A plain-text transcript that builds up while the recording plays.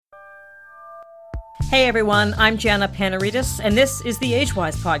Hey everyone, I'm Jana Panaritis, and this is the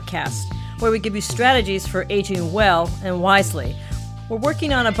AgeWise podcast, where we give you strategies for aging well and wisely. We're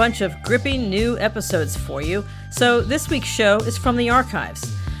working on a bunch of gripping new episodes for you, so this week's show is from the archives.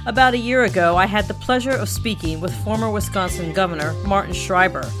 About a year ago, I had the pleasure of speaking with former Wisconsin Governor Martin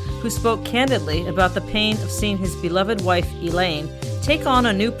Schreiber, who spoke candidly about the pain of seeing his beloved wife, Elaine, take on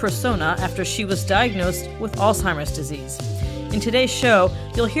a new persona after she was diagnosed with Alzheimer's disease. In today's show,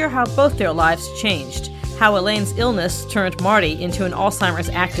 you'll hear how both their lives changed, how Elaine's illness turned Marty into an Alzheimer's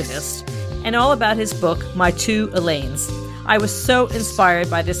activist, and all about his book, My Two Elaines. I was so inspired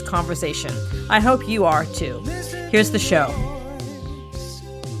by this conversation. I hope you are too. Here's the show.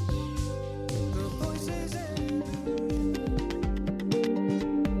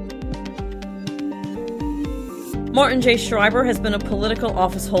 Martin J. Schreiber has been a political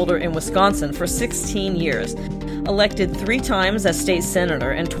office holder in Wisconsin for 16 years. Elected 3 times as state senator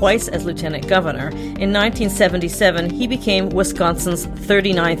and twice as lieutenant governor, in 1977 he became Wisconsin's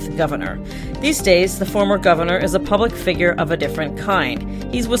 39th governor. These days, the former governor is a public figure of a different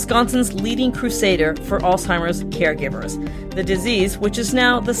kind. He's Wisconsin's leading crusader for Alzheimer's caregivers. The disease, which is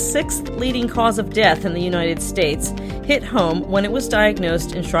now the 6th leading cause of death in the United States, hit home when it was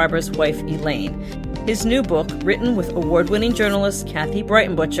diagnosed in Schreiber's wife, Elaine. His new book, written with award-winning journalist Kathy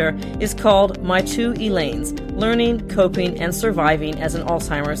Breitenbutcher, is called My Two Elaines, Learning, Coping, and Surviving as an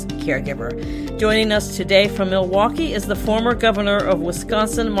Alzheimer's Caregiver. Joining us today from Milwaukee is the former governor of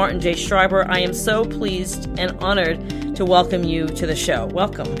Wisconsin, Martin J. Schreiber. I am so pleased and honored to welcome you to the show.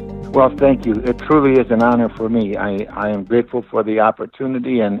 Welcome. Well, thank you. It truly is an honor for me. I am grateful for the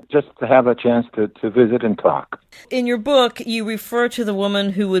opportunity and just to have a chance to visit and talk. In your book, you refer to the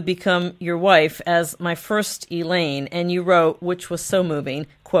woman who would become your wife as my first Elaine, and you wrote, which was so moving,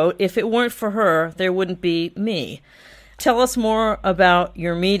 quote, "If it weren't for her, there wouldn't be me." Tell us more about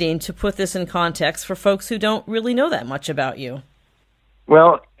your meeting to put this in context for folks who don't really know that much about you.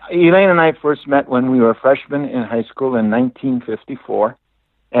 Well, Elaine and I first met when we were freshmen in high school in 1954.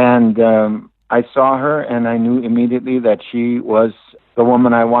 And I saw her, and I knew immediately that she was the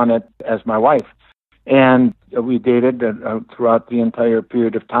woman I wanted as my wife. And we dated throughout the entire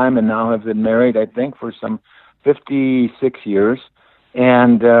period of time, and now have been married, I think, for some 56 years.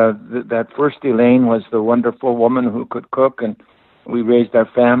 And that first Elaine was the wonderful woman who could cook, and we raised our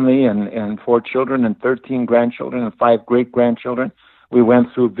family and 4 children and 13 grandchildren and 5 great-grandchildren. We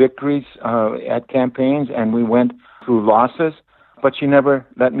went through victories at campaigns, and we went through losses. But she never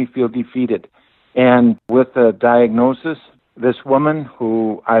let me feel defeated. And with the diagnosis, this woman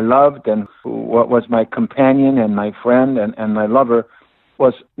who I loved and who was my companion and my friend and my lover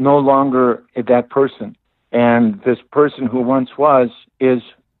was no longer that person. And this person who once was is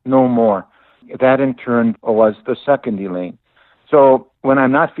no more. That in turn was the second Elaine. So when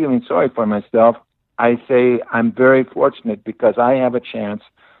I'm not feeling sorry for myself, I say I'm very fortunate because I have a chance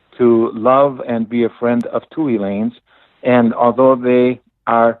to love and be a friend of 2 Elaines. And although they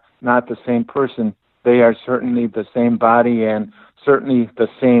are not the same person, they are certainly the same body and certainly the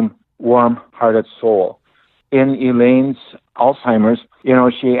same warm-hearted soul. In Elaine's Alzheimer's,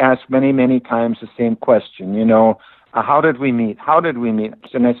 she asked many, many times the same question, how did we meet? How did we meet?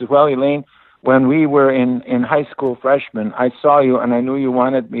 And I said, well, Elaine, when we were in high school freshmen, I saw you and I knew you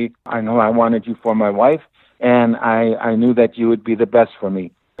wanted me. I know I wanted you for my wife, and I knew that you would be the best for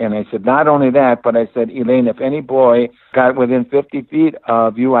me. And I said, not only that, but I said, Elaine, if any boy got within 50 feet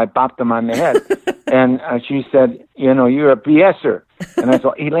of you, I bopped him on the head. And she said, you're a BSer. And I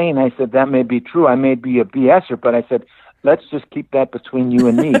said, Elaine, I said, that may be true. I may be a BSer, but I said, let's just keep that between you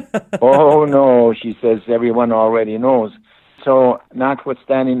and me. Oh, no, she says, everyone already knows. So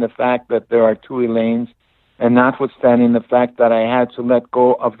notwithstanding the fact that there are 2 Elaines, and notwithstanding the fact that I had to let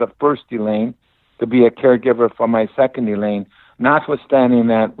go of the first Elaine to be a caregiver for my second Elaine, notwithstanding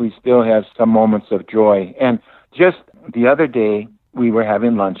that, we still have some moments of joy. And just the other day, we were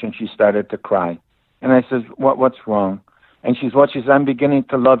having lunch, and she started to cry. And I said, what's wrong? And she says, I'm beginning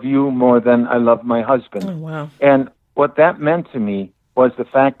to love you more than I love my husband. Oh, wow. And what that meant to me was the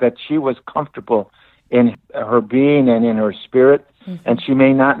fact that she was comfortable in her being and in her spirit, and she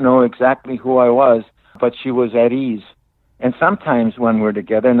may not know exactly who I was, but she was at ease. And sometimes when we're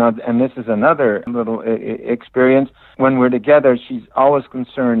together, now, and this is another little experience, when we're together, she's always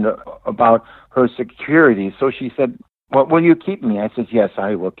concerned about her security. So she said, well, will you keep me? I said, yes,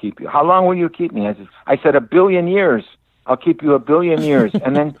 I will keep you. How long will you keep me? I said, 1 billion years. I'll keep you 1 billion years.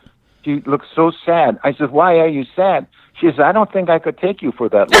 And then she looked so sad. I said, why are you sad? She said, I don't think I could take you for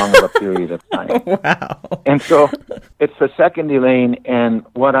that long of a period of time. Wow. And so it's the second Elaine, and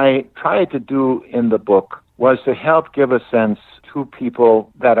what I tried to do in the book was to help give a sense to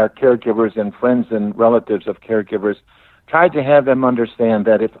people that are caregivers and friends and relatives of caregivers, tried to have them understand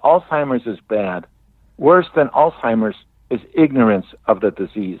that if Alzheimer's is bad, worse than Alzheimer's is ignorance of the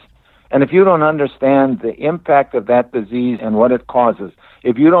disease. And if you don't understand the impact of that disease and what it causes,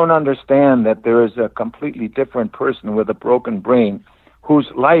 if you don't understand that there is a completely different person with a broken brain whose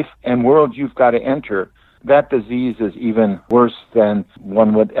life and world you've got to enter, that disease is even worse than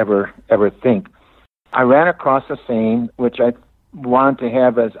one would ever think. I ran across a saying which I want to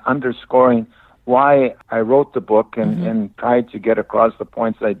have as underscoring why I wrote the book and tried to get across the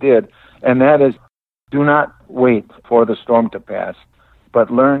points I did, and that is, do not wait for the storm to pass, but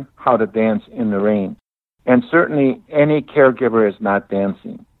learn how to dance in the rain. And certainly any caregiver is not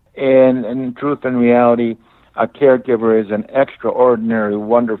dancing. And in truth and reality, a caregiver is an extraordinary,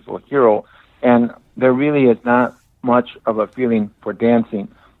 wonderful hero, and there really is not much of a feeling for dancing.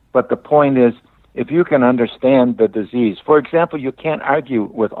 But the point is, if you can understand the disease, for example, you can't argue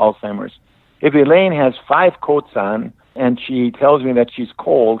with Alzheimer's. If Elaine has 5 coats on and she tells me that she's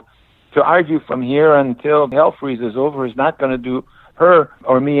cold, to argue from here until hell freezes over is not going to do her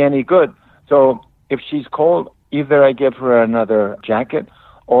or me any good. So if she's cold, either I give her another jacket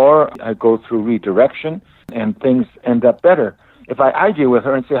or I go through redirection and things end up better. If I argue with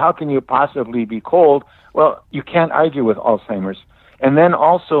her and say, how can you possibly be cold? Well, you can't argue with Alzheimer's. And then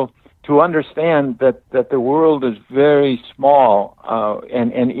also to understand that the world is very small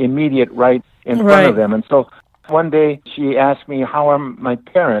and immediate right in front of them. And so one day she asked me, how are my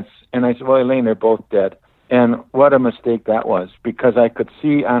parents? And I said, well, Elaine, they're both dead. And what a mistake that was, because I could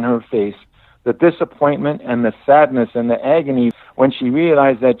see on her face the disappointment and the sadness and the agony when she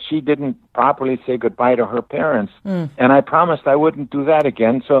realized that she didn't properly say goodbye to her parents. And I promised I wouldn't do that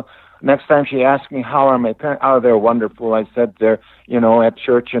again. So next time she asked me, how are my parents? Oh, they're wonderful. I said, they're, at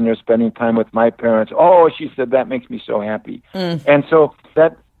church and they're spending time with my parents. Oh, she said, that makes me so happy. And so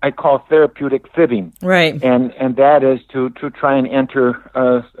that I call therapeutic fibbing. Right. And that is to try and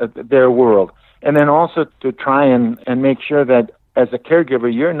enter their world. And then also to try and make sure that as a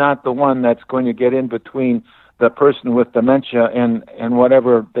caregiver, you're not the one that's going to get in between the person with dementia and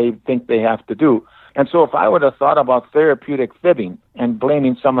whatever they think they have to do. And so if I would have thought about therapeutic fibbing and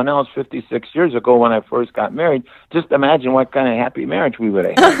blaming someone else 56 years ago when I first got married, just imagine what kind of happy marriage we would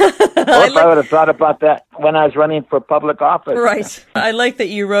have had. Or if I would have thought about that when I was running for public office. Right. I like that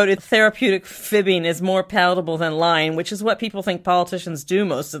you wrote it, therapeutic fibbing is more palatable than lying, which is what people think politicians do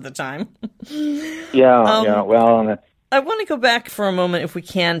most of the time. Well... I want to go back for a moment, if we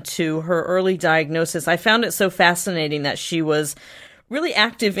can, to her early diagnosis. I found it so fascinating that she was really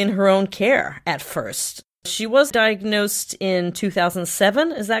active in her own care at first. She was diagnosed in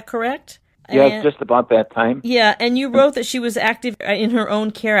 2007, is that correct? Yes, just about that time. Yeah, and you wrote that she was active in her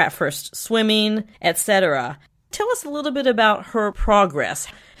own care at first, swimming, etc. Tell us a little bit about her progress,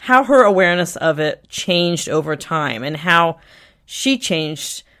 how her awareness of it changed over time, and how she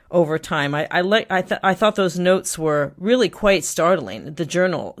changed over time. I thought those notes were really quite startling, the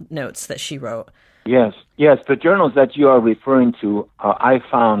journal notes that she wrote. Yes, the journals that you are referring to, I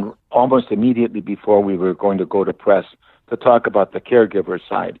found almost immediately before we were going to go to press to talk about the caregiver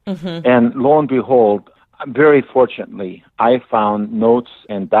side. And lo and behold, very fortunately, I found notes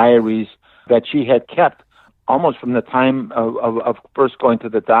and diaries that she had kept almost from the time of first going to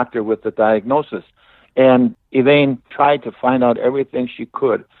the doctor with the diagnosis. And Elaine tried to find out everything she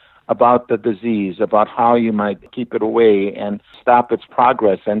could about the disease, about how you might keep it away and stop its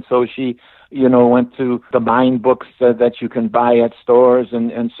progress. And so she, went to the mind books that you can buy at stores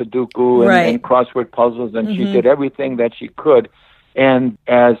and Sudoku and crossword puzzles, and she did everything that she could. And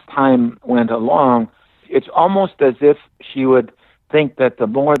as time went along, it's almost as if she would think that the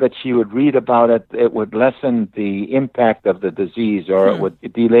more that she would read about it, it would lessen the impact of the disease, or it would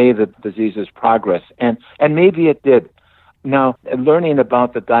delay the disease's progress. And maybe it did. Now, learning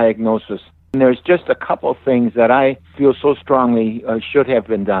about the diagnosis, there's just a couple things that I feel so strongly should have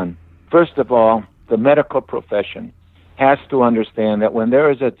been done. First of all, the medical profession has to understand that when there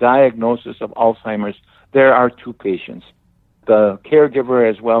is a diagnosis of Alzheimer's, there are two patients, the caregiver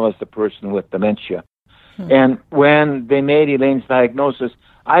as well as the person with dementia. And when they made Elaine's diagnosis,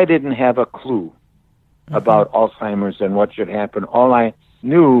 I didn't have a clue about Alzheimer's and what should happen. All I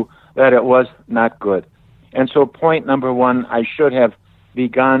knew that it was not good. And so point number one, I should have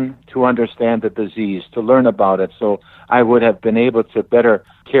begun to understand the disease, to learn about it, so I would have been able to better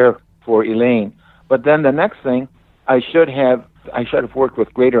care for Elaine. But then the next thing, I should have worked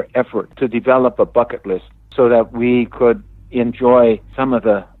with greater effort to develop a bucket list so that we could enjoy some of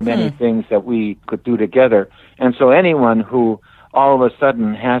the many things that we could do together. And so anyone who all of a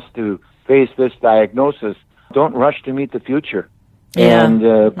sudden has to face this diagnosis, don't rush to meet the future.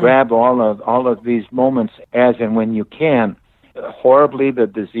 and grab all of these moments as and when you can. Horribly, the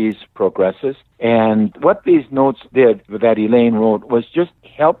disease progresses. And what these notes did that Elaine wrote was just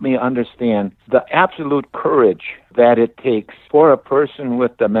help me understand the absolute courage that it takes for a person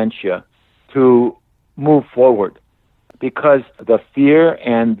with dementia to move forward. Because the fear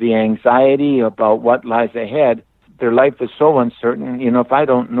and the anxiety about what lies ahead, their life is so uncertain. You know, if I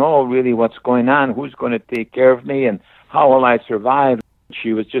don't know really what's going on, who's going to take care of me and how will I survive?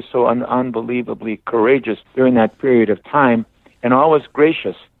 She was just so unbelievably courageous during that period of time and always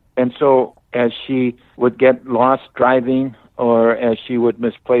gracious. And so as she would get lost driving, or as she would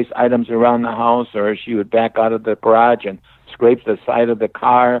misplace items around the house, or as she would back out of the garage and scrape the side of the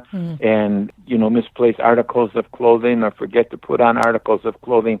car and, you know, misplace articles of clothing or forget to put on articles of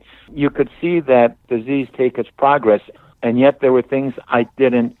clothing, you could see that disease take its progress. And yet there were things I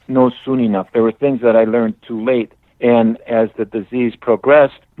didn't know soon enough. There were things that I learned too late. And as the disease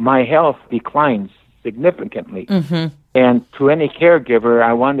progressed, my health declines significantly. And to any caregiver,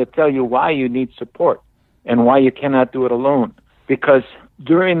 I want to tell you why you need support and why you cannot do it alone. Because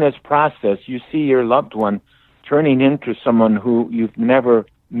during this process, you see your loved one turning into someone who you've never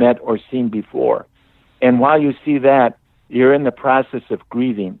met or seen before. And while you see that, you're in the process of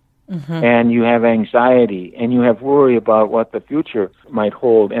grieving. And you have anxiety, and you have worry about what the future might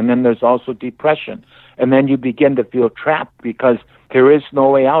hold. And then there's also depression. And then you begin to feel trapped because there is no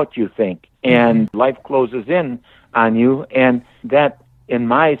way out, you think. And life closes in on you. And that, in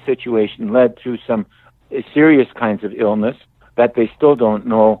my situation, led to some serious kinds of illness that they still don't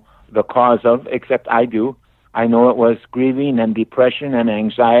know the cause of, except I do. I know it was grieving and depression and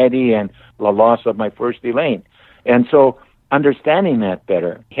anxiety and the loss of my first Elaine. And so understanding that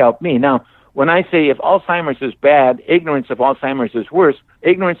better helped me. Now, when I say if Alzheimer's is bad, ignorance of Alzheimer's is worse,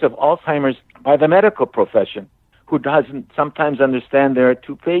 ignorance of Alzheimer's by the medical profession, who doesn't sometimes understand there are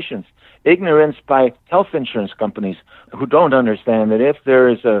two patients. Ignorance by health insurance companies who don't understand that if there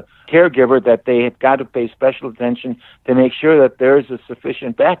is a caregiver that they have got to pay special attention to make sure that there is a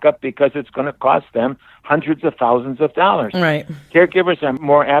sufficient backup because it's going to cost them hundreds of thousands of dollars. Right. Caregivers are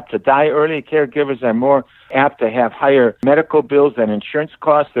more apt to die early. Caregivers are more apt to have higher medical bills and insurance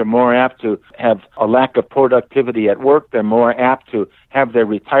costs. They're more apt to have a lack of productivity at work. They're more apt to have their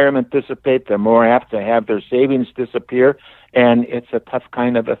retirement dissipate. They're more apt to have their savings disappear. And it's a tough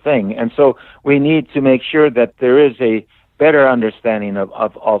kind of a thing. And so we need to make sure that there is a better understanding of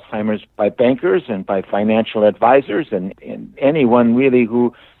Alzheimer's by bankers and by financial advisors and anyone really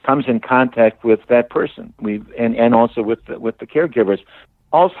who comes in contact with that person. And also with the caregivers.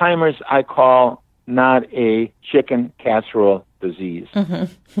 Alzheimer's I call not a chicken casserole disease.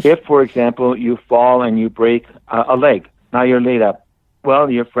 If, for example, you fall and you break a leg, now you're laid up, well,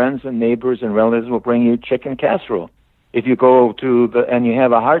 your friends and neighbors and relatives will bring you chicken casserole. If you go and you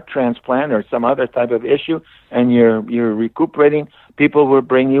have a heart transplant or some other type of issue and you're recuperating, people will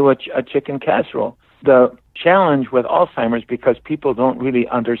bring you a chicken casserole. The challenge with Alzheimer's, because people don't really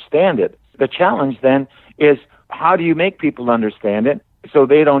understand it, the challenge then is how do you make people understand it so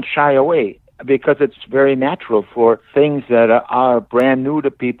they don't shy away? Because it's very natural for things that are brand new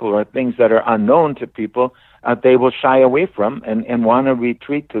to people or things that are unknown to people, they will shy away from and want to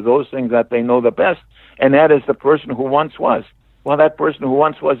retreat to those things that they know the best. And that is the person who once was. Well, that person who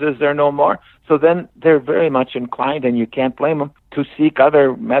once was, is there no more? So then they're very much inclined, and you can't blame them, to seek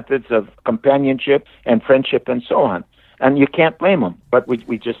other methods of companionship and friendship and so on. And you can't blame them, but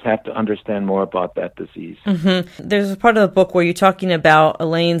we just have to understand more about that disease. There's a part of the book where you're talking about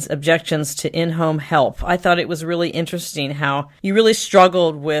Elaine's objections to in-home help. I thought it was really interesting how you really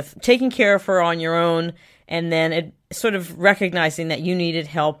struggled with taking care of her on your own and then sort of recognizing that you needed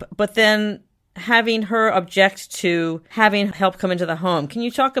help, but then having her object to having help come into the home. Can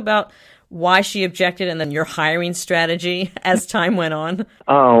you talk about why she objected and then your hiring strategy as time went on?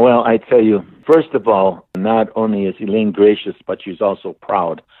 Oh, well, I tell you, first of all, not only is Elaine gracious, but she's also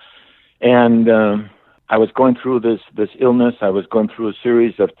proud. And I was going through this illness. I was going through a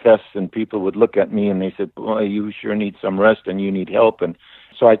series of tests, and people would look at me and they said, boy, you sure need some rest and you need help. And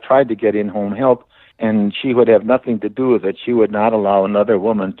so I tried to get in-home help, and she would have nothing to do with it. She would not allow another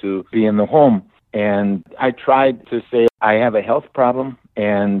woman to be in the home. And I tried to say, I have a health problem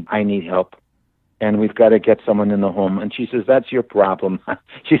and I need help. And we've got to get someone in the home. And she says, that's your problem.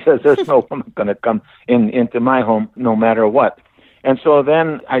 She says, there's no woman going to come into my home no matter what. And so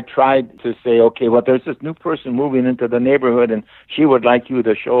then I tried to say, okay, well, there's this new person moving into the neighborhood and she would like you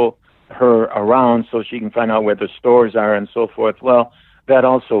to show her around so she can find out where the stores are and so forth. Well, that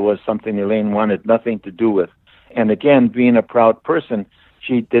also was something Elaine wanted nothing to do with. And again, being a proud person,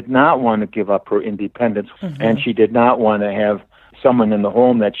 she did not want to give up her independence, and she did not want to have someone in the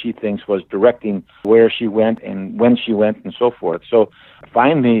home that she thinks was directing where she went and when she went and so forth. So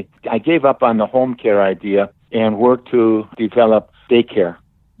finally, I gave up on the home care idea and worked to develop daycare.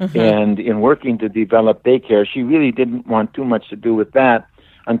 Mm-hmm. And in working to develop daycare, she really didn't want too much to do with that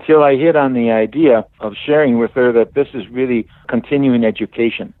until I hit on the idea of sharing with her that this is really continuing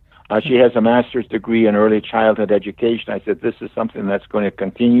education. She has a master's degree in early childhood education. I said, this is something that's going to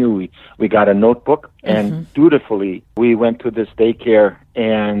continue. We got a notebook, and dutifully, we went to this daycare,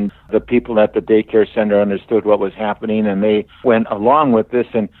 and the people at the daycare center understood what was happening, and they went along with this.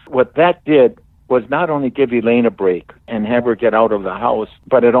 And what that did was not only give Elaine a break and have her get out of the house,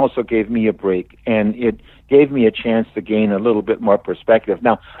 but it also gave me a break, and it gave me a chance to gain a little bit more perspective.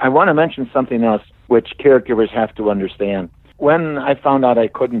 Now, I want to mention something else which caregivers have to understand. When I found out I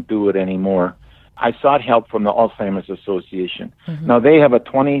couldn't do it anymore, I sought help from the Alzheimer's Association. Mm-hmm. Now, they have a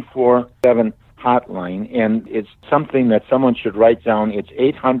 24/7 hotline, and it's something that someone should write down. It's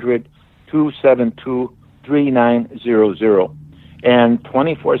 800-272-3900. And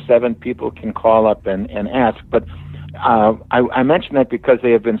 24/7 people can call up and ask. But I mention that because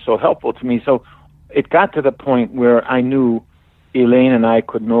they have been so helpful to me. So it got to the point where I knew Elaine and I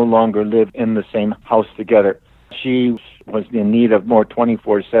could no longer live in the same house together. She was in need of more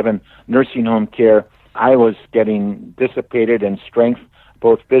 24/7 nursing home care. I was getting dissipated in strength,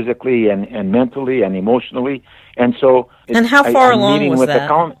 both physically and mentally and emotionally. And so... And how far along was that?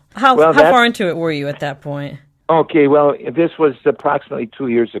 How far into it were you at that point? Okay, well, this was approximately 2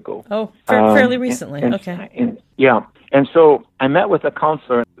 years ago. Oh, fairly recently. Okay. Yeah. And so I met with a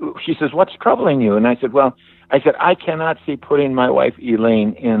counselor. She says, what's troubling you? And I said, I cannot see putting my wife,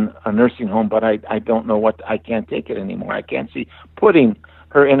 Elaine, in a nursing home, but I don't know I can't take it anymore. I can't see putting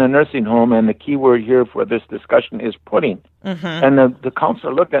her in a nursing home, and the key word here for this discussion is putting. Mm-hmm. And the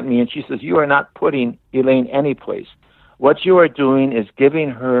counselor looked at me, and she says, you are not putting Elaine anyplace. What you are doing is giving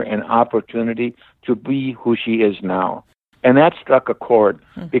her an opportunity to be who she is now. And that struck a chord,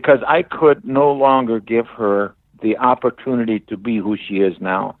 because I could no longer give her the opportunity to be who she is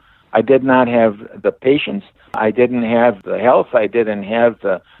now. I did not have the patience. I didn't have the health. I didn't have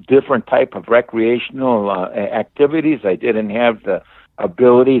the different type of recreational activities. I didn't have the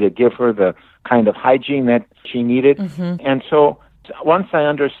ability to give her the kind of hygiene that she needed. Mm-hmm. And so once I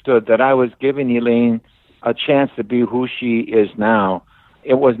understood that I was giving Elaine a chance to be who she is now,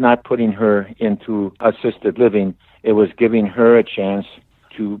 it was not putting her into assisted living. It was giving her a chance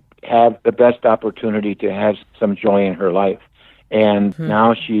to have the best opportunity to have some joy in her life. And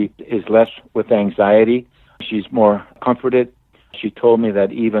now she is less with anxiety. She's more comforted. She told me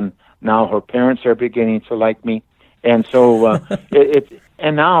that even now her parents are beginning to like me. And so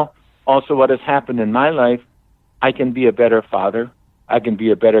and now also what has happened in my life, I can be a better father. I can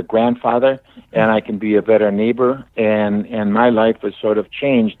be a better grandfather, and I can be a better neighbor, and my life has sort of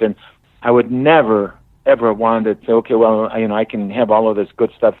changed. And I would never, ever want to say, okay, well, I can have all of this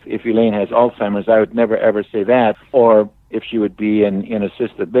good stuff. If Elaine has Alzheimer's, I would never, ever say that, or if she would be in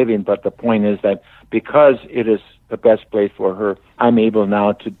assisted living. But the point is that because it is the best place for her, I'm able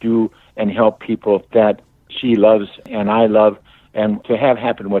now to do and help people that she loves and I love, and to have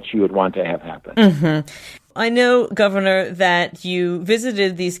happen what she would want to have happen. Mm-hmm. I know, Governor, that you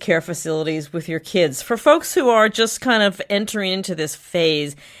visited these care facilities with your kids. For folks who are just kind of entering into this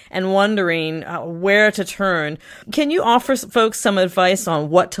phase and wondering where to turn, can you offer folks some advice on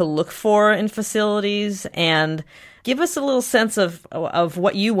what to look for in facilities, and give us a little sense of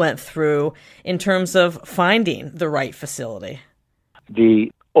what you went through in terms of finding the right facility? The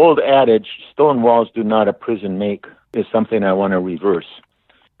old adage, stone walls do not a prison make, is something I want to reverse.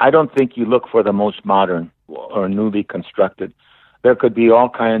 I don't think you look for the most modern or newly constructed. There could be all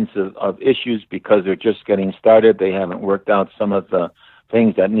kinds of issues because they're just getting started. They haven't worked out some of the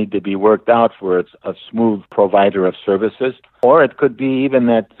things that need to be worked out for a smooth provider of services. Or it could be even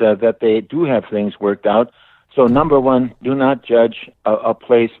that they do have things worked out. So number one, do not judge a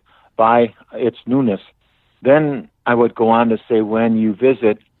place by its newness. Then I would go on to say, when you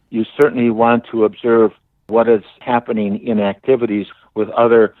visit, you certainly want to observe what is happening in activities with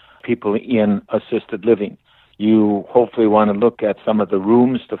other people in assisted living. You hopefully want to look at some of the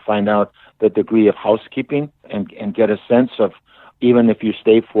rooms to find out the degree of housekeeping and get a sense of, even if you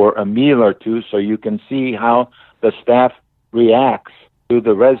stay for a meal or two, so you can see how the staff reacts to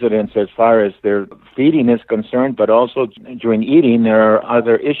the residents as far as their feeding is concerned, but also during eating there are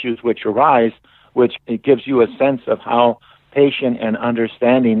other issues which arise, which it gives you a sense of how patient and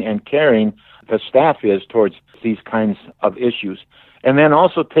understanding and caring the staff is towards these kinds of issues. And then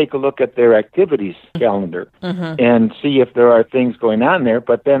also take a look at their activities calendar and see if there are things going on there,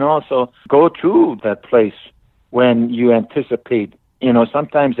 but then also go to that place when you anticipate.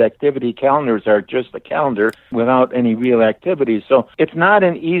 Sometimes activity calendars are just a calendar without any real activity. So it's not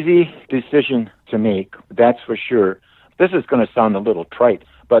an easy decision to make, that's for sure. This is going to sound a little trite,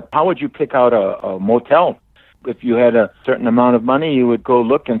 but how would you pick out a motel? If you had a certain amount of money, you would go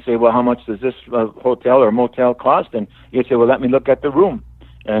look and say, well, how much does this hotel or motel cost? And you'd say, well, let me look at the room.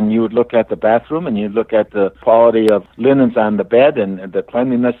 And you would look at the bathroom, and you'd look at the quality of linens on the bed and the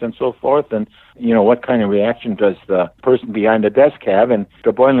cleanliness and so forth. And, what kind of reaction does the person behind the desk have? And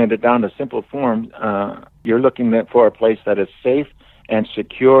to boiling it down to simple form, you're looking for a place that is safe and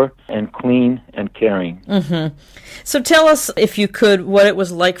secure and clean and caring. Mm-hmm. So tell us, if you could, what it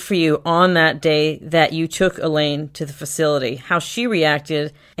was like for you on that day that you took Elaine to the facility, how she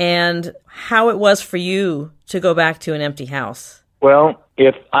reacted, and how it was for you to go back to an empty house. Well,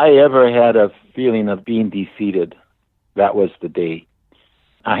 if I ever had a feeling of being defeated, that was the day.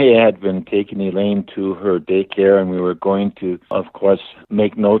 I had been taking Elaine to her daycare, and we were going to, of course,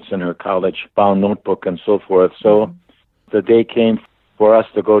 make notes in her college-bound notebook and so forth. So the day came for us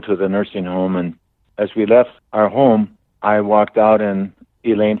to go to the nursing home, and as we left our home, I walked out, and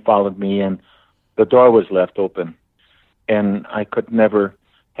Elaine followed me, and the door was left open. And I could never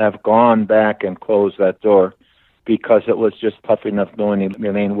have gone back and closed that door, because it was just tough enough knowing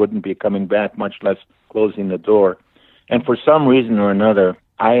Elaine wouldn't be coming back, much less closing the door. And for some reason or another,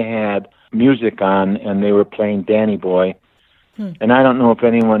 I had music on, and they were playing Danny Boy. And I don't know if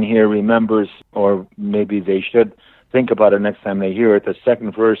anyone here remembers, or maybe they should think about it next time they hear it, the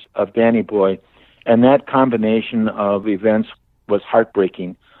second verse of Danny Boy. And that combination of events was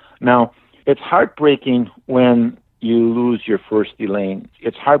heartbreaking. Now, it's heartbreaking when you lose your first Elaine.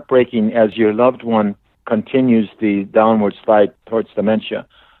 It's heartbreaking as your loved one continues the downward slide towards dementia.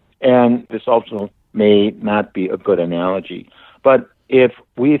 And this also may not be a good analogy. But if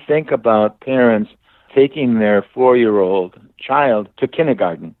we think about parents taking their 4-year-old child to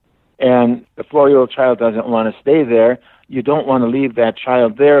kindergarten, and the 4-year-old child doesn't want to stay there, you don't want to leave that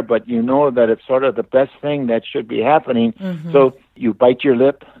child there, but you know that it's sort of the best thing that should be happening. So you bite your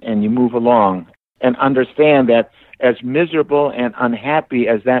lip and you move along and understand that as miserable and unhappy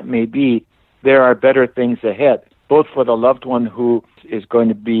as that may be, there are better things ahead, both for the loved one who is going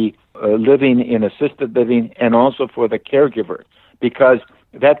to be living in assisted living and also for the caregiver, because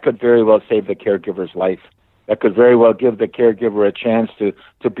that could very well save the caregiver's life. That could very well give the caregiver a chance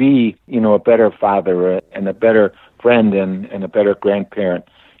to be, a better father and a better friend and a better grandparent.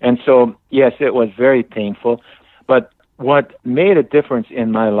 And so, yes, it was very painful. But what made a difference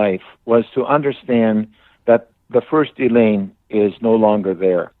in my life was to understand that the first Elaine is no longer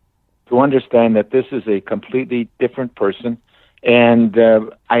there. To understand that this is a completely different person. And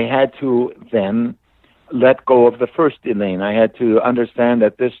I had to then let go of the first Elaine. I had to understand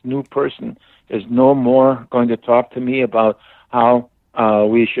that this new person is no more going to talk to me about how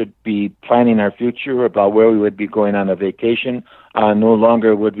we should be planning our future, about where we would be going on a vacation. No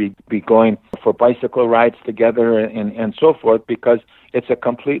longer would we be going for bicycle rides together and so forth, because it's a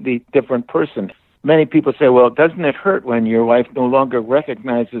completely different person. Many people say, well, doesn't it hurt when your wife no longer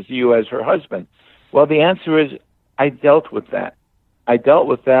recognizes you as her husband? Well, the answer is I dealt with that. I dealt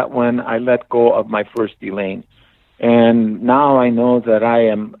with that when I let go of my first Elaine. And now I know that I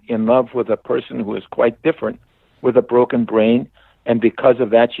am in love with a person who is quite different, with a broken brain. And because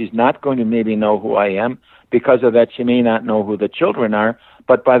of that, she's not going to maybe know who I am. Because of that, she may not know who the children are.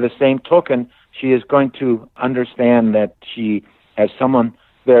 But by the same token, she is going to understand that she has someone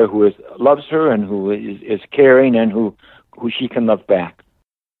there who loves her and who is caring and who she can love back.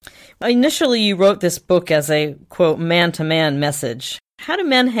 Initially, you wrote this book as a, quote, man-to-man message. How do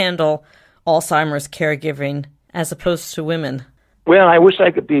men handle Alzheimer's caregiving as opposed to women? Well, I wish I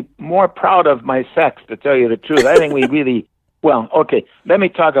could be more proud of my sex, to tell you the truth. I think we really... Well, okay, let me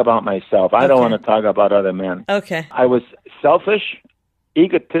talk about myself. I don't want to talk about other men. Okay. I was selfish,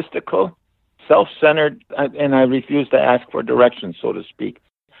 egotistical, self-centered, and I refused to ask for directions, so to speak.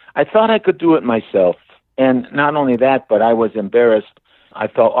 I thought I could do it myself. And not only that, but I was embarrassed. I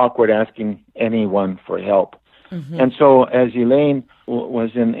felt awkward asking anyone for help. And so as Elaine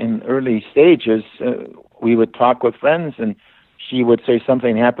was in early stages, we would talk with friends, and she would say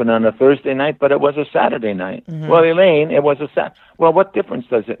something happened on a Thursday night, but it was a Saturday night. Well, Elaine, it was a Saturday. Well, what difference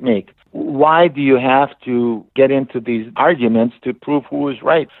does it make? Why do you have to get into these arguments to prove who is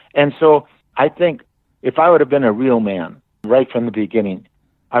right? And so I think if I would have been a real man right from the beginning,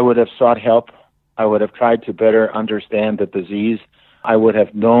 I would have sought help. I would have tried to better understand the disease. I would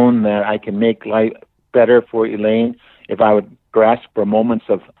have known that I can make life better for Elaine if I would grasp for moments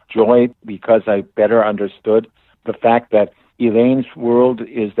of joy, because I better understood the fact that Elaine's world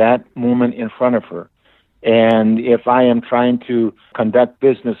is that moment in front of her. And if I am trying to conduct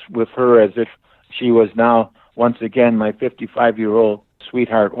business with her as if she was now, once again, my 55-year-old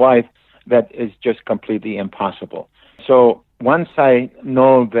sweetheart wife, that is just completely impossible. So once I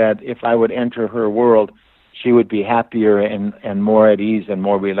know that if I would enter her world, she would be happier and more at ease and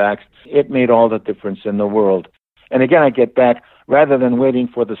more relaxed, it made all the difference in the world. And again, I get back, rather than waiting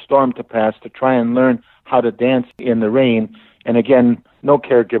for the storm to pass, to try and learn how to dance in the rain. And again, no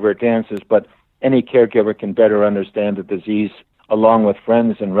caregiver dances, but any caregiver can better understand the disease along with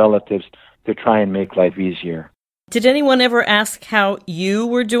friends and relatives to try and make life easier. Did anyone ever ask how you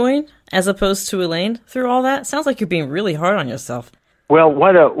were doing as opposed to Elaine through all that? Sounds like you're being really hard on yourself. Well,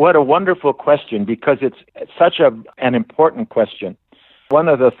 what a wonderful question, because it's such an important question. One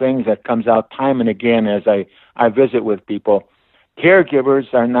of the things that comes out time and again as I visit with people,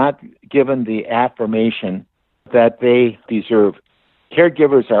 caregivers are not given the affirmation that they deserve.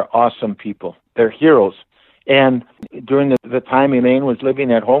 Caregivers are awesome people. They're heroes. And during the time Elaine was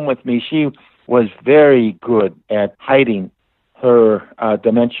living at home with me, she was very good at hiding her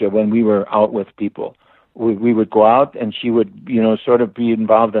dementia when we were out with people. We would go out and she would, sort of be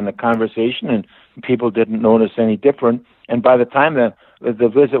involved in the conversation, and people didn't notice any different. And by the time the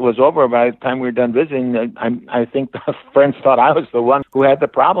visit was over, by the time we were done visiting, I think the friends thought I was the one who had the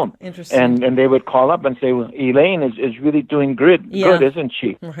problem. Interesting. And they would call up and say, well, Elaine is really doing good, isn't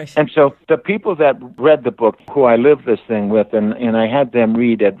she? Right. And so the people that read the book, who I lived this thing with, and I had them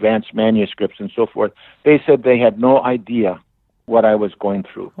read advanced manuscripts and so forth, they said they had no idea what I was going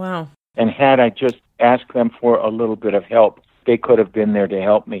through. Wow. And had I just asked them for a little bit of help, they could have been there to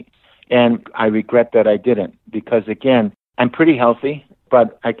help me. And I regret that I didn't, because, again, I'm pretty healthy,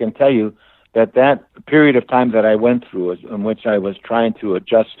 but I can tell you that period of time that I went through, in which I was trying to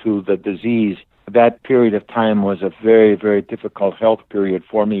adjust to the disease, that period of time was a very, very difficult health period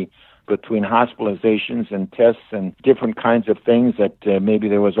for me, between hospitalizations and tests and different kinds of things that maybe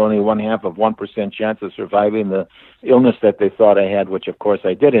there was only 0.5% chance of surviving the illness that they thought I had, which of course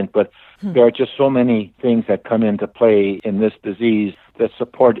I didn't. But there are just so many things that come into play in this disease that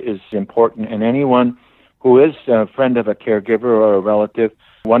support is important. And anyone who is a friend of a caregiver or a relative,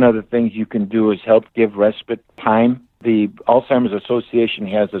 one of the things you can do is help give respite time. The Alzheimer's Association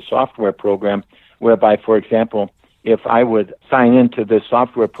has a software program whereby, for example, if I would sign into this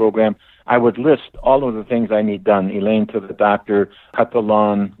software program, I would list all of the things I need done: Elaine to the doctor, cut the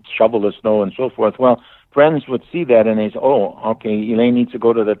lawn, shovel the snow, and so forth. Well, friends would see that and they say, oh, okay, Elaine needs to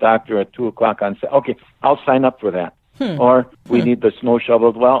go to the doctor at 2 o'clock on Saturday. Okay, I'll sign up for that. Or we need the snow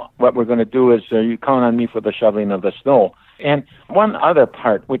shoveled. Well, what we're going to do is you count on me for the shoveling of the snow. And one other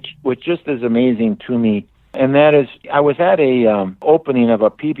part, which just is amazing to me, and that is I was at a opening of a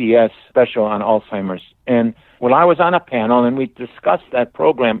PBS special on Alzheimer's. And I was on a panel, and we discussed that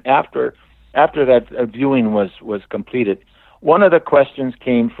program after that viewing was completed. One of the questions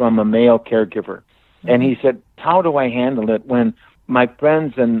came from a male caregiver, and he said, how do I handle it when my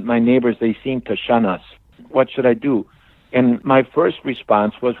friends and my neighbors, they seem to shun us? What should I do? And my first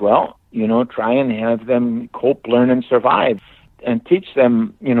response was, well, try and have them cope, learn, and survive, and teach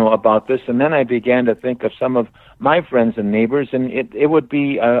them, about this. And then I began to think of some of my friends and neighbors, and it would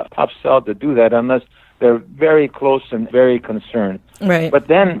be a tough sell to do that unless they're very close and very concerned. Right. But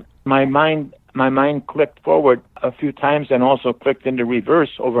then my mind clicked forward a few times and also clicked into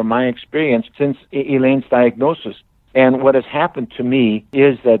reverse over my experience since Elaine's diagnosis. And what has happened to me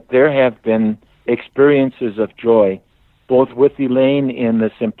is that there have been experiences of joy, both with Elaine in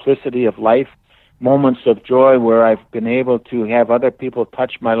the simplicity of life, moments of joy where I've been able to have other people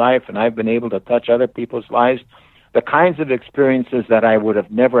touch my life and I've been able to touch other people's lives, the kinds of experiences that I would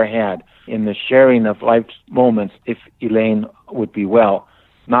have never had in the sharing of life's moments if Elaine would be well.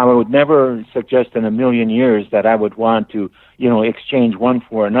 Now, I would never suggest in a million years that I would want to, exchange one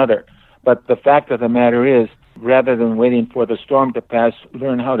for another. But the fact of the matter is, rather than waiting for the storm to pass,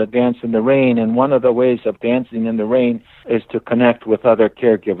 learn how to dance in the rain. And one of the ways of dancing in the rain is to connect with other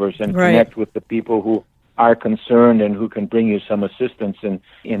caregivers and connect with the people who are concerned and who can bring you some assistance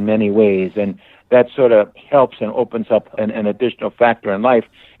in many ways. And that sort of helps and opens up an additional factor in life.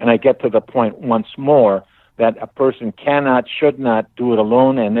 And I get to the point once more that a person should not do it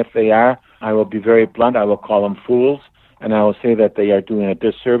alone. And if they are, I will be very blunt. I will call them fools. And I will say that they are doing a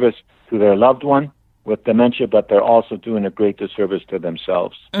disservice to their loved one with dementia, but they're also doing a great disservice to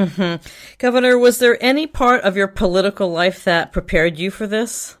themselves. Mm-hmm. Governor, was there any part of your political life that prepared you for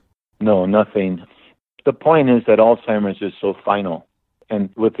this? No, nothing. The point is that Alzheimer's is so final. And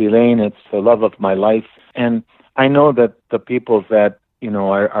with Elaine, it's the love of my life. And I know that the people that,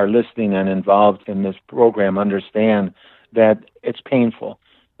 are listening and involved in this program understand that it's painful.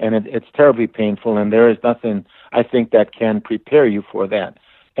 And it's terribly painful, and there is nothing, I think, that can prepare you for that.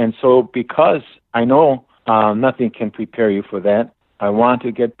 And so because I know nothing can prepare you for that, I want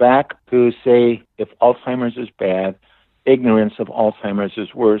to get back to say, if Alzheimer's is bad, ignorance of Alzheimer's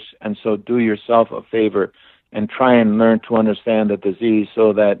is worse. And so do yourself a favor and try and learn to understand the disease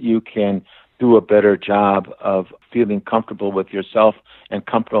so that you can do a better job of feeling comfortable with yourself and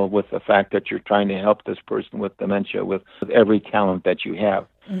comfortable with the fact that you're trying to help this person with dementia with every talent that you have.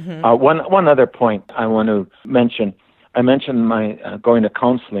 Mm-hmm. One other point I want to mention. I mentioned my going to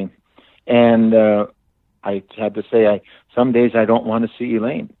counseling, and I had to say, some days I don't want to see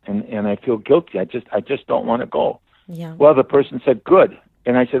Elaine, and I feel guilty. I just don't want to go. Yeah. Well, the person said, good.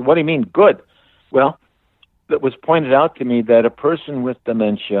 And I said, what do you mean, good? Well, it was pointed out to me that a person with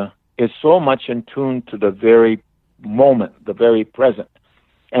dementia is so much in tune to the very moment, the very present.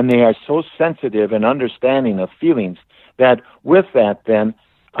 And they are so sensitive and understanding of feelings that with that then,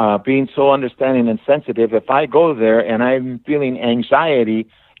 being so understanding and sensitive, if I go there and I'm feeling anxiety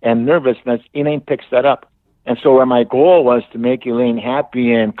and nervousness, Elaine picks that up. And so where my goal was to make Elaine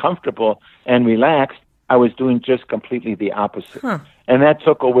happy and comfortable and relaxed, I was doing just completely the opposite. Huh. And that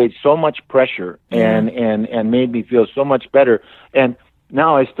took away so much pressure and made me feel so much better. And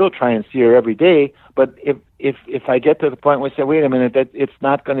now I still try and see her every day, but if I get to the point where I say, wait a minute, that it's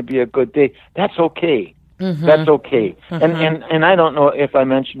not going to be a good day, that's okay. Mm-hmm. That's okay. Mm-hmm. And I don't know if I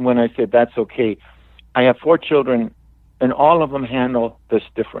mentioned when I said that's okay. I have 4 children, and all of them handle this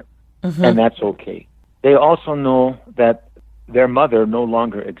different, mm-hmm. and that's okay. They also know that their mother no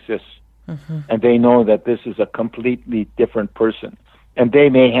longer exists, mm-hmm. and they know that this is a completely different person, and they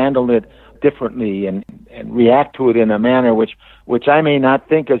may handle it differently and react to it in a manner which I may not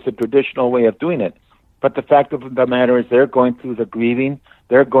think is a traditional way of doing it. But the fact of the matter is they're going through the grieving,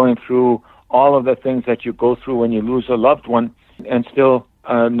 they're going through all of the things that you go through when you lose a loved one, and still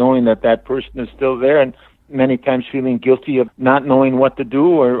knowing that that person is still there, and many times feeling guilty of not knowing what to do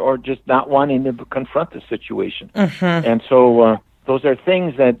or just not wanting to confront the situation. Mm-hmm. And so those are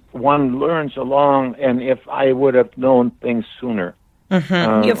things that one learns along, and if I would have known things sooner.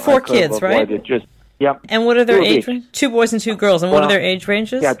 Mm-hmm. You have 4 kids, right? Yep. And what are their age ranges? 2 boys and 2 girls. And what are their age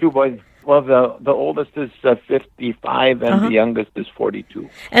ranges? Yeah, 2 boys. Well, the oldest is 55, and the youngest is 42.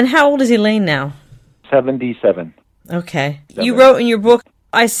 And how old is Elaine now? 77. Okay. You wrote in your book,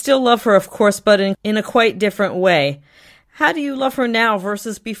 I still love her, of course, but in a quite different way. How do you love her now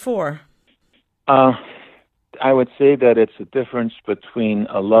versus before? I would say that it's a difference between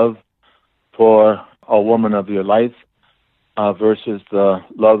a love for a woman of your life versus the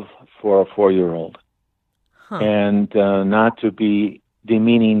love for a 4-year-old. Huh. And not to be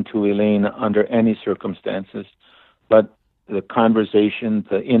demeaning to Elaine under any circumstances, but the conversation,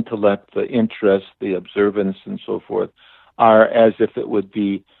 the intellect, the interest, the observance, and so forth are as if it would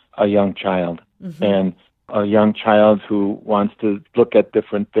be a young child. Mm-hmm. And a young child who wants to look at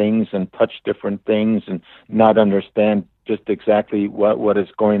different things and touch different things and not understand just exactly what is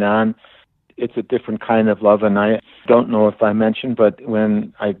going on. It's a different kind of love, and I don't know if I mentioned, but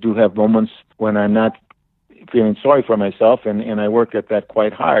when I do have moments when I'm not feeling sorry for myself, and I work at that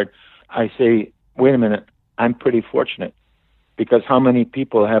quite hard, I say, wait a minute, I'm pretty fortunate, because how many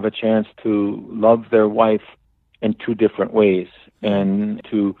people have a chance to love their wife in 2 different ways and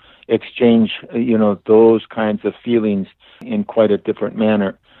to exchange, those kinds of feelings in quite a different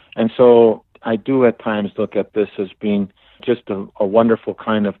manner. And so I do at times look at this as being just a wonderful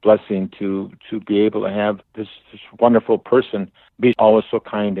kind of blessing to be able to have this wonderful person be always so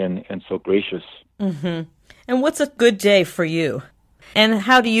kind and so gracious. Mm-hmm. And what's a good day for you? And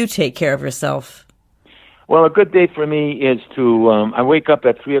how do you take care of yourself? Well, a good day for me is to, I wake up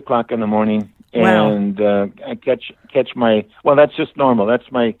at 3 o'clock in the morning, and I catch my, well, that's just normal.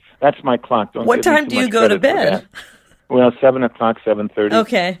 That's my clock. What time do you go to bed? Well, 7 o'clock, 7:30.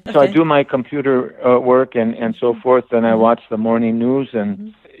 Okay. So I do my computer work and so forth, and I watch the morning news,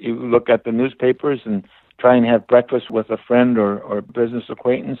 and you look at the newspapers and try and have breakfast with a friend or business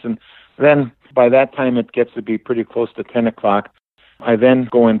acquaintance. And then by that time, it gets to be pretty close to 10 o'clock. I then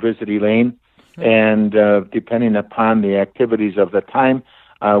go and visit Elaine, and depending upon the activities of the time,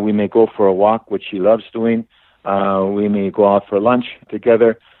 we may go for a walk, which she loves doing. We may go out for lunch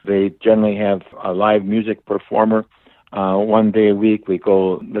together. They generally have a live music performer. 1 day a week, we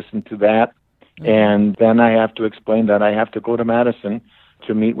go listen to that. And then I have to explain that I have to go to Madison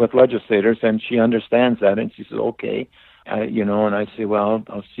to meet with legislators, and she understands that, and she says, okay. And I say, well,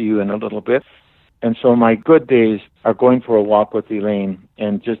 I'll see you in a little bit. And so my good days are going for a walk with Elaine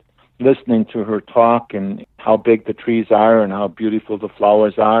and just listening to her talk and how big the trees are and how beautiful the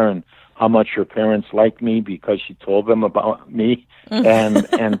flowers are and how much her parents like me because she told them about me,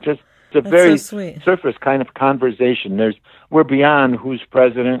 and just a very surface kind of conversation. We're beyond who's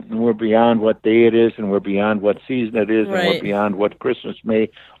president, and we're beyond what day it is, and we're beyond what season it is, and we're beyond what Christmas may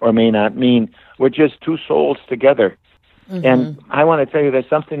or may not mean. We're just two souls together. Mm-hmm. And I want to tell you, there's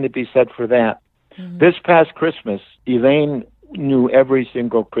something to be said for that. Mm-hmm. This past Christmas, Elaine knew every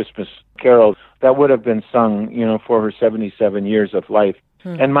single Christmas carol that would have been sung, for her 77 years of life,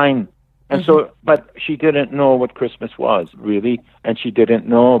 and mine. And so, but she didn't know what Christmas was, really, and she didn't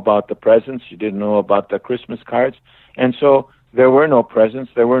know about the presents, she didn't know about the Christmas cards, and so there were no presents,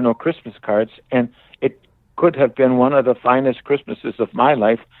 there were no Christmas cards, and it could have been one of the finest Christmases of my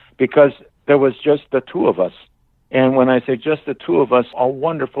life because there was just the two of us. And when I say just the two of us, a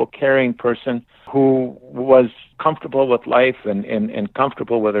wonderful, caring person who was comfortable with life and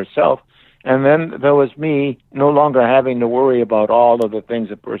comfortable with herself. And then there was me no longer having to worry about all of the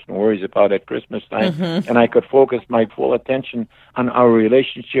things a person worries about at Christmas time. Mm-hmm. And I could focus my full attention on our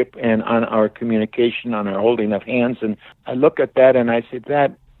relationship and on our communication, on our holding of hands. And I look at that and I said,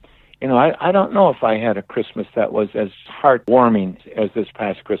 that, I don't know if I had a Christmas that was as heartwarming as this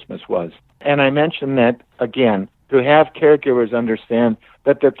past Christmas was. And I mentioned that, again, to have caregivers understand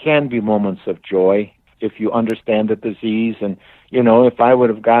that there can be moments of joy if you understand the disease. And, if I would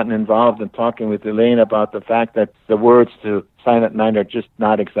have gotten involved in talking with Elaine about the fact that the words to Silent Night are just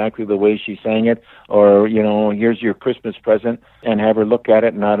not exactly the way she sang it, or, here's your Christmas present, and have her look at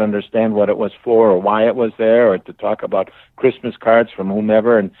it and not understand what it was for or why it was there, or to talk about Christmas cards from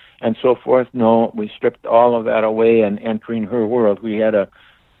whomever and so forth. No, we stripped all of that away, and entering her world, we had a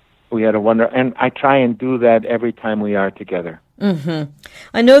wonder, and I try and do that every time we are together. Mm-hmm.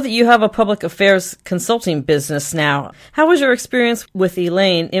 I know that you have a public affairs consulting business now. How has your experience with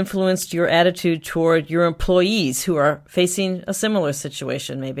Elaine influenced your attitude toward your employees who are facing a similar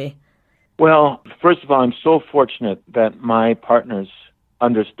situation, maybe? Well, first of all, I'm so fortunate that my partners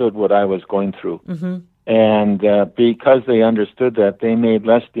understood what I was going through. Mm-hmm. And because they understood that, they made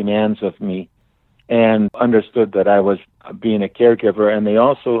less demands of me and understood that I was being a caregiver, and they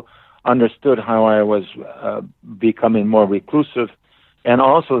also understood how I was becoming more reclusive. And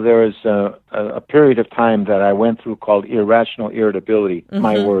also there is a period of time that I went through called irrational irritability,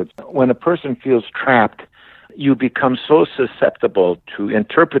 my words. When a person feels trapped, you become so susceptible to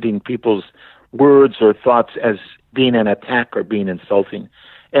interpreting people's words or thoughts as being an attack or being insulting.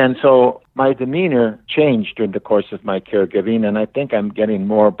 And so my demeanor changed during the course of my caregiving, and I think I'm getting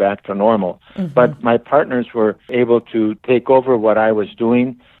more back to normal. Mm-hmm. But my partners were able to take over what I was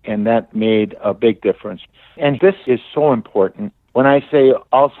doing, and that made a big difference. And this is so important. When I say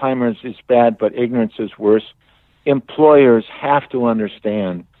Alzheimer's is bad, but ignorance is worse, employers have to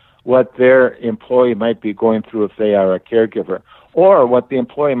understand what their employee might be going through if they are a caregiver, or what the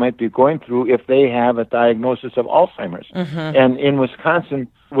employee might be going through if they have a diagnosis of Alzheimer's. Mm-hmm. And in Wisconsin,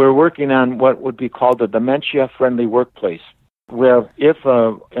 we're working on what would be called a dementia-friendly workplace, where if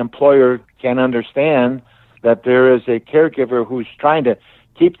an employer can understand that there is a caregiver who's trying to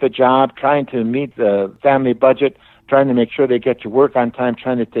keep the job, trying to meet the family budget, trying to make sure they get to work on time,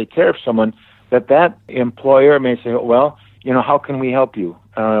 trying to take care of someone, that employer may say, well, how can we help you?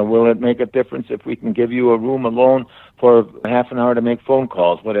 Will it make a difference if we can give you a room alone for half an hour to make phone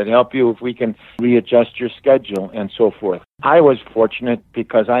calls? Would it help you if we can readjust your schedule and so forth? I was fortunate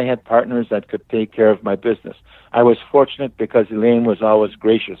because I had partners that could take care of my business. I was fortunate because Elaine was always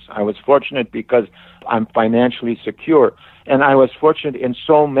gracious. I was fortunate because I'm financially secure. And I was fortunate in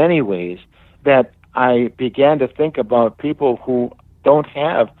so many ways that I began to think about people who don't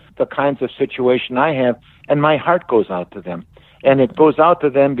have the kinds of situation I have, and my heart goes out to them. And it goes out to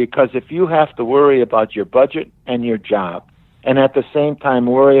them because if you have to worry about your budget and your job, and at the same time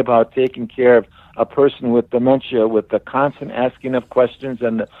worry about taking care of a person with dementia, with the constant asking of questions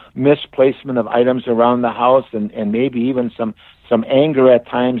and the misplacement of items around the house, and maybe even some anger at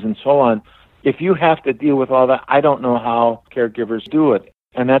times and so on, if you have to deal with all that, I don't know how caregivers do it.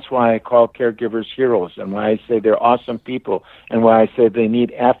 And that's why I call caregivers heroes, and why I say they're awesome people, and why I say they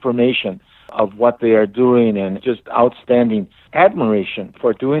need affirmation of what they are doing, and just outstanding admiration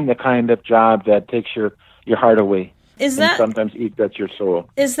for doing the kind of job that takes your heart away. And sometimes eats at your soul.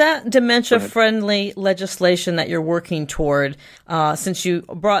 Is that dementia-friendly legislation that you're working toward? Since you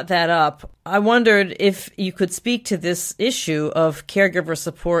brought that up, I wondered if you could speak to this issue of caregiver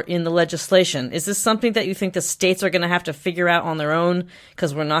support in the legislation. Is this something that you think the states are going to have to figure out on their own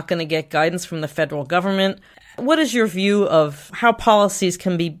because we're not going to get guidance from the federal government? What is your view of how policies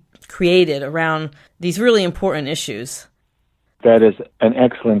can be created around these really important issues? That is an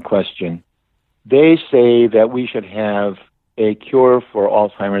excellent question. They say that we should have a cure for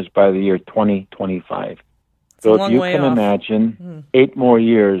Alzheimer's by the year 2025. So if you can imagine 8 more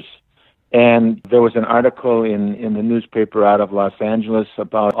years. And there was an article in the newspaper out of Los Angeles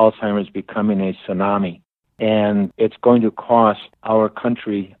about Alzheimer's becoming a tsunami. And it's going to cost our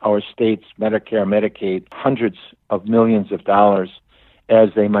country, our states, Medicare, Medicaid, hundreds of millions of dollars as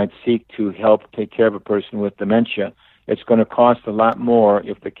they might seek to help take care of a person with dementia. It's going to cost a lot more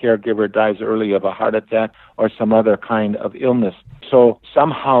if the caregiver dies early of a heart attack or some other kind of illness. So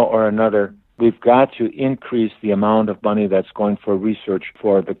somehow or another, we've got to increase the amount of money that's going for research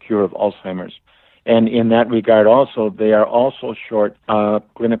for the cure of Alzheimer's. And in that regard also, they are also short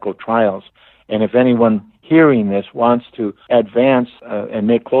clinical trials. And if anyone hearing this wants to advance and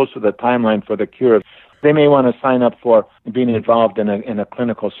make closer the timeline for the cure, they may want to sign up for being involved in a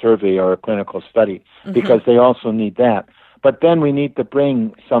clinical survey or a clinical study, because they also need that. But then we need to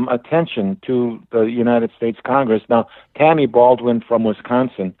bring some attention to the United States Congress. Now, Tammy Baldwin from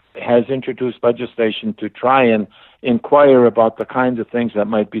Wisconsin has introduced legislation to try and inquire about the kinds of things that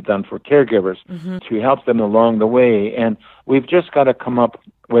might be done for caregivers to help them along the way. And we've just got to come up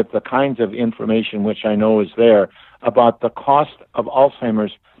with the kinds of information, which I know is there, about the cost of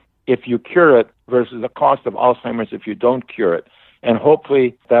Alzheimer's if you cure it versus the cost of Alzheimer's if you don't cure it. And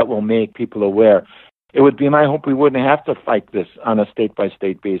hopefully that will make people aware. It would be my hope we wouldn't have to fight this on a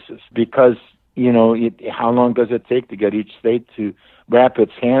state-by-state basis, because, how long does it take to get each state to wrap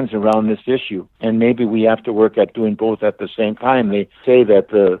its hands around this issue? And maybe we have to work at doing both at the same time. They say that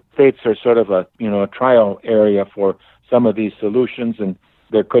the states are sort of a trial area for some of these solutions, and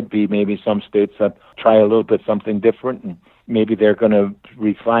there could be maybe some states that try a little bit something different, and maybe they're going to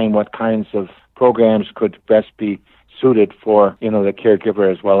refine what kinds of programs could best be suited for, the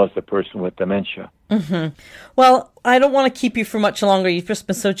caregiver as well as the person with dementia. Well, I don't want to keep you for much longer. You've just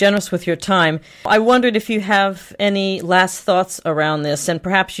been so generous with your time. I wondered if you have any last thoughts around this, and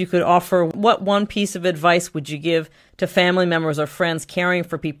perhaps you could offer what one piece of advice would you give to family members or friends caring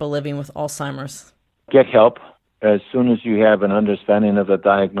for people living with Alzheimer's? Get help as soon as you have an understanding of the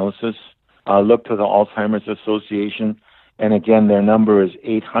diagnosis. Look to the Alzheimer's Association. And again, their number is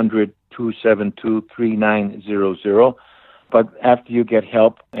 800-272-3900. But after you get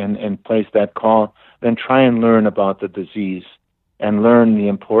help and place that call, then try and learn about the disease and learn the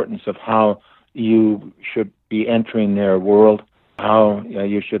importance of how you should be entering their world, how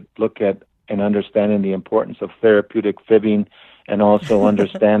you should look at and understanding the importance of therapeutic fibbing, and also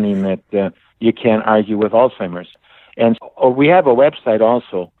understanding that you can't argue with Alzheimer's. And we have a website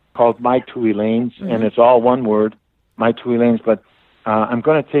also called My Two Elaines, and it's all one word, My Two Elaines. But I'm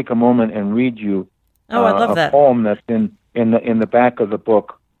going to take a moment and read you a poem that's in the back of the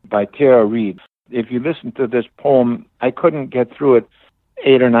book by Tara Reid. If you listen to this poem, I couldn't get through it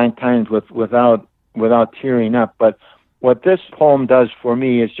 8 or 9 times without tearing up. But what this poem does for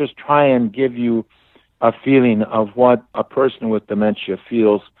me is just try and give you a feeling of what a person with dementia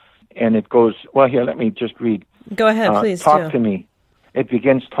feels. And it goes, well, here, let me just read. Go ahead, please. Talk to me. It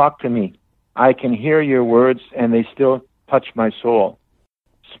begins, talk to me. I can hear your words, and they still touch my soul.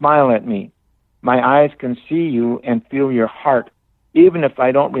 Smile at me. My eyes can see you and feel your heart, even if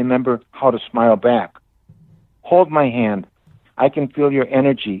I don't remember how to smile back. Hold my hand. I can feel your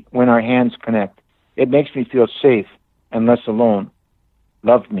energy when our hands connect. It makes me feel safe and less alone.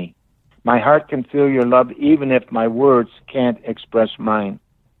 Love me. My heart can feel your love even if my words can't express mine.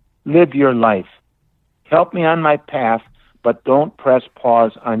 Live your life. Help me on my path, but don't press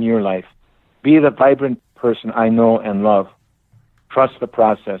pause on your life. Be the vibrant person I know and love. Trust the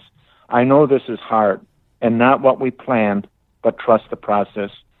process. I know this is hard and not what we planned, but trust the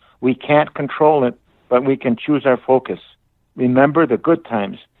process. We can't control it, but we can choose our focus. Remember the good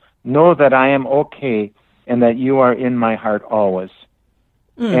times. Know that I am okay and that you are in my heart always.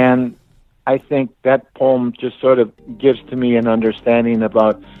 And I think that poem just sort of gives to me an understanding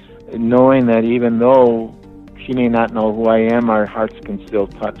about knowing that even though she may not know who I am, our hearts can still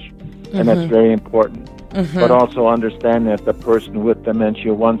touch. And that's very important. But also understand that the person with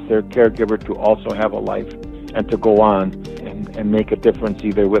dementia wants their caregiver to also have a life and to go on and make a difference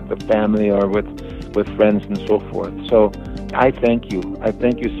either with the family or with friends and so forth. So I thank you. I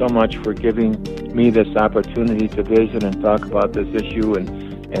thank you so much for giving me this opportunity to visit and talk about this issue.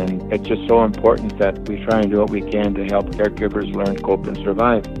 And it's just so important that we try and do what we can to help caregivers learn, cope, and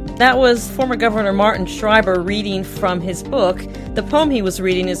survive. That was former Governor Martin Schreiber reading from his book. The poem he was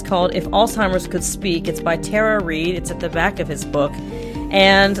reading is called If Alzheimer's Could Speak. It's by Tara Reid. It's at the back of his book.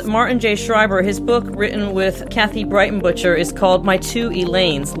 And Martin J. Schreiber, his book written with Kathy Breitenbutcher is called My Two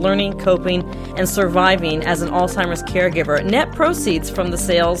Elaines, Learning, Coping, and Surviving as an Alzheimer's Caregiver. Net proceeds from the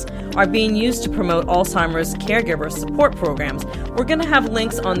sales are being used to promote Alzheimer's caregiver support programs. We're going to have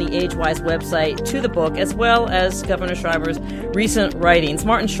links on the AgeWise website to the book, as well as Governor Schreiber's recent writings.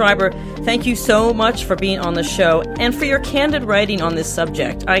 Martin Schreiber, thank you so much for being on the show and for your candid writing on this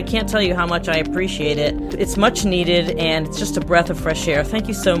subject. I can't tell you how much I appreciate it. It's much needed, and it's just a breath of fresh air. Thank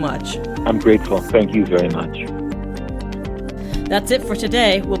you so much. I'm grateful. Thank you very much. That's it for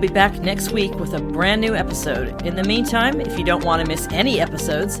today. We'll be back next week with a brand new episode. In the meantime, if you don't want to miss any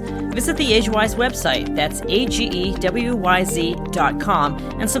episodes, visit the AgeWise website. That's AGEWYZ.com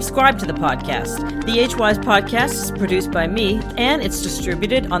and subscribe to the podcast. The AgeWise podcast is produced by me, and it's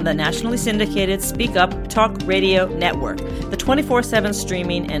distributed on the nationally syndicated Speak Up Talk Radio Network, the 24/7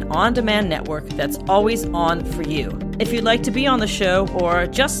 streaming and on-demand network that's always on for you. If you'd like to be on the show or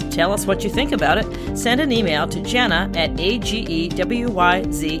just tell us what you think about it, send an email to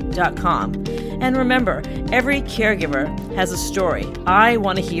jenna@agewyz.com. And remember, every caregiver has a story. I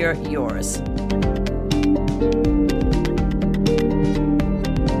want to hear yours.